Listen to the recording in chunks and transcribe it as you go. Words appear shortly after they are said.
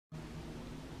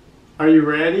Are you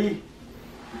ready?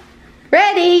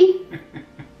 Ready!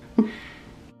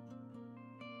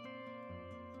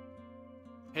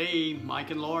 Hey,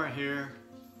 Mike and Laura here.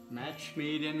 Match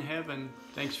made in heaven.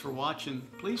 Thanks for watching.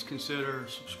 Please consider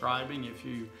subscribing if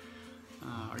you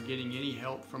are getting any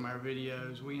help from our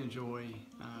videos. We enjoy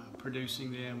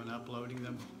producing them and uploading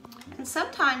them. And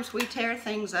sometimes we tear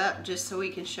things up just so we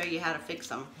can show you how to fix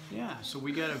them. Yeah, so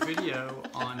we got a video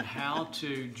on how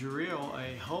to drill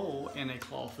a hole in a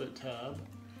clawfoot tub.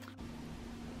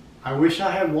 I wish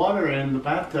I had water in the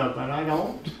bathtub, but I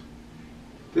don't.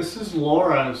 This is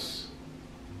Laura's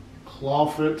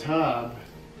clawfoot tub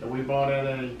that we bought at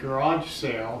a garage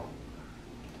sale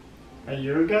a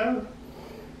year ago.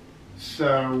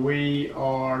 So we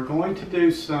are going to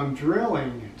do some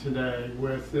drilling today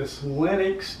with this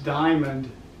Lennox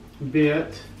Diamond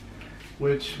bit,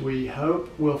 which we hope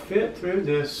will fit through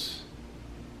this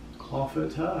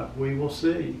clawfoot tub. We will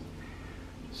see.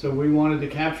 So we wanted to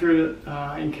capture it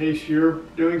in case you're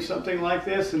doing something like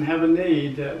this and have a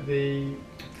need. That the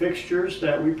fixtures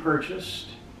that we purchased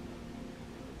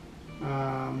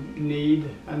need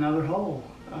another hole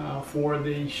for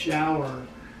the shower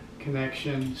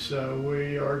connection. So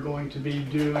we are going to be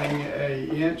doing an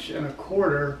 1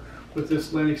 1/4" with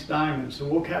this Lennox Diamond. So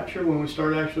we'll capture when we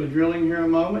start actually drilling here in a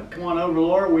moment. Come on over,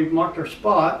 Laura. We've marked our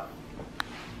spot.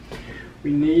 We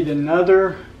need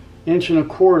another 1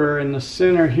 1/4" in the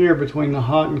center here between the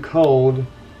hot and cold.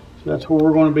 So that's where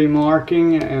we're going to be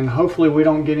marking, and hopefully we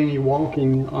don't get any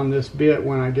walking on this bit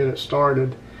when I get it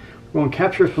started. We're going to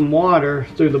capture some water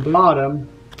through the bottom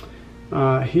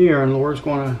here, and Laura's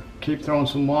going to keep throwing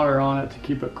some water on it to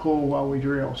keep it cool while we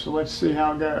drill. So let's see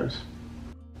how it goes.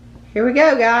 Here we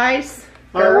go, guys.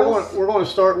 All right, we're going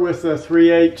to start with a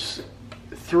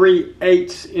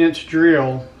 3/8 inch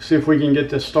drill. See if we can get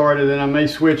this started, and I may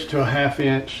switch to a 1/2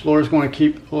 inch. Laura's going to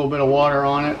keep a little bit of water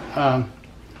on it.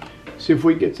 See if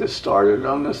we get this started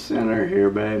on the center here,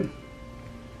 babe.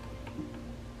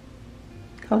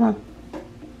 Hold on.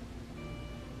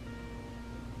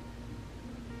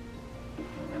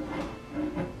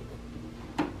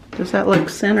 Does that look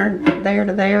centered there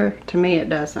to there? To me it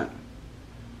doesn't.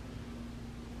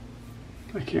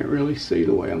 I can't really see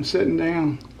the way I'm sitting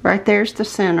down. Right there's the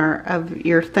center of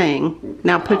your thing.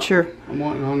 Now put your... I'm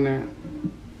wanting on that.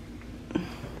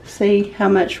 See how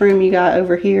much room you got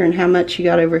over here and how much you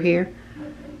got over here?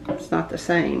 It's not the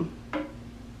same.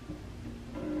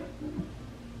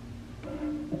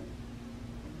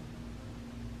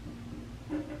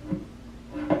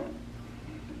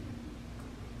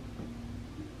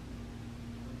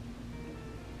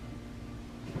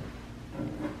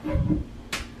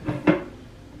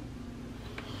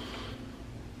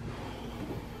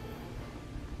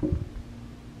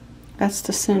 That's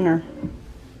the center.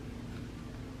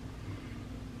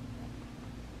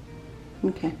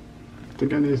 Okay. I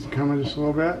think I need to come in just a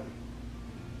little bit.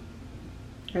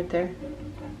 Right there.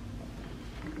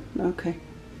 Okay.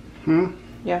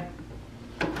 Yeah.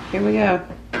 Here we go.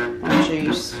 Oh,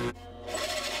 jeez.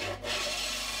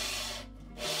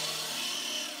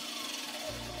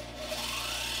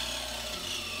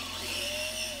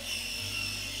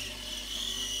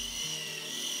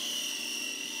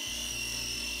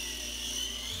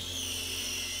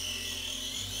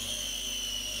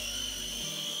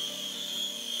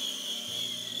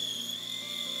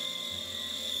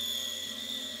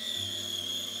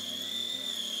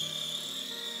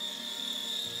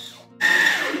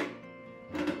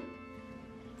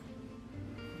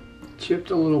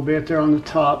 Chipped a little bit there on the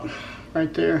top,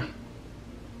 right there.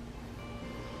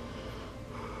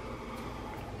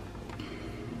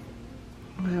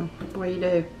 Well, what do you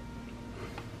do?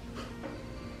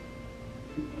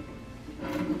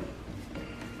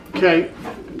 Okay,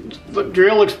 the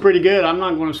drill looks pretty good. I'm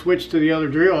not going to switch to the other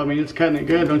drill. I mean, it's cutting it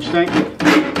good, don't you think?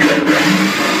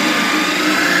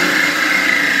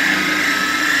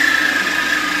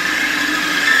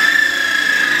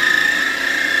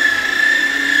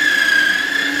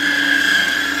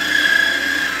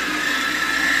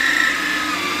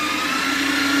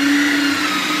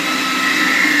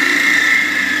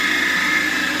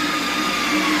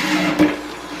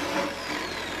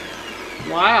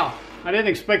 Wow, I didn't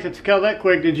expect it to cut that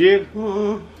quick, did you?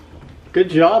 Good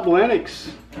job,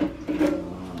 Lennox.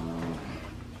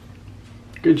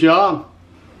 Good job.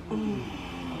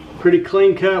 Pretty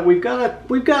clean cut. We've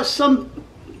got some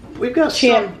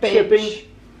chipping,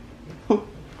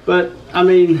 but I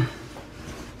mean,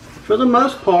 for the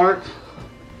most part,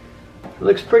 it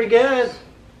looks pretty good.